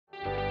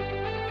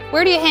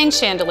Where do you hang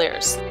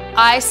chandeliers?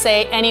 I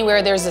say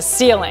anywhere there's a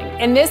ceiling.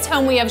 In this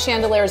home, we have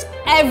chandeliers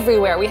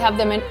everywhere. We have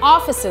them in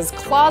offices,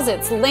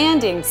 closets,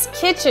 landings,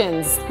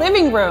 kitchens,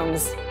 living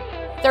rooms.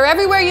 They're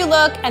everywhere you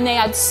look, and they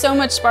add so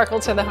much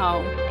sparkle to the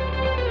home.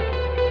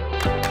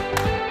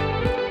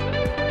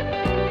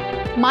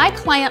 My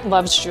client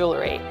loves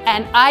jewelry,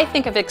 and I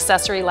think of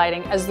accessory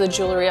lighting as the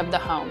jewelry of the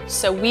home.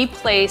 So we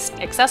placed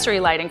accessory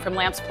lighting from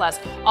Lamps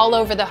Plus all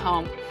over the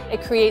home.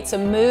 It creates a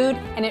mood,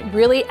 and it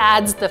really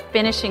adds the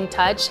finishing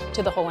touch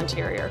to the whole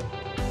interior.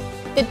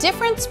 The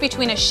difference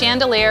between a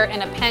chandelier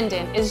and a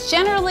pendant is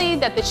generally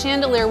that the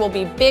chandelier will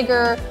be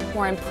bigger,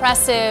 more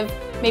impressive,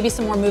 maybe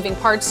some more moving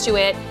parts to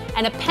it,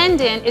 and a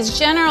pendant is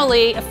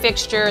generally a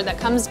fixture that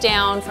comes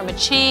down from a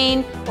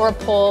chain or a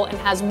pole and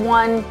has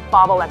one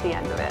bauble at the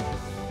end of it.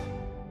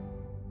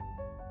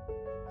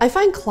 I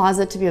find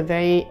closet to be a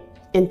very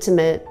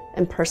intimate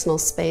and personal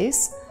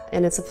space,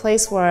 and it's a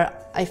place where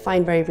I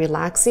find very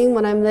relaxing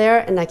when I'm there,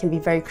 and I can be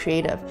very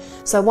creative.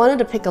 So I wanted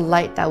to pick a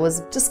light that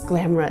was just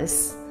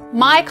glamorous.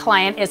 My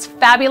client is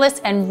fabulous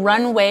and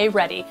runway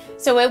ready,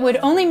 so it would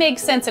only make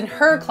sense in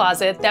her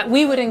closet that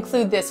we would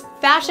include this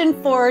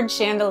fashion-forward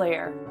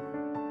chandelier.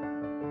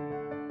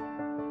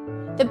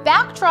 The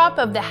backdrop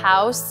of the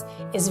house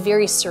is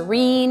very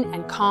serene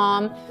and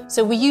calm,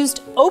 so we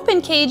used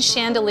open cage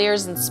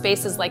chandeliers in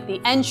spaces like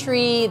the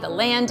entry, the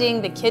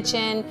landing, the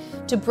kitchen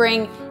to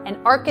bring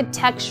an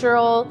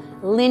architectural,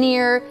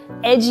 linear,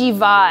 edgy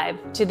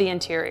vibe to the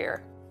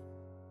interior.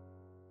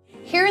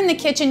 Here in the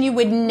kitchen, you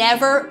would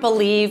never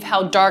believe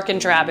how dark and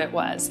drab it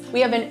was. We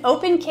have an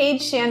open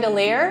cage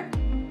chandelier.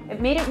 It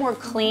made it more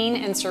clean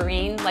and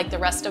serene like the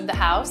rest of the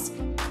house.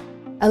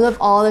 I love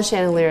all the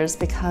chandeliers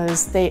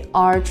because they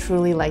are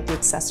truly like the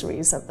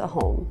accessories of the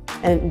home,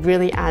 and it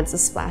really adds a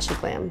splash of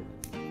glam.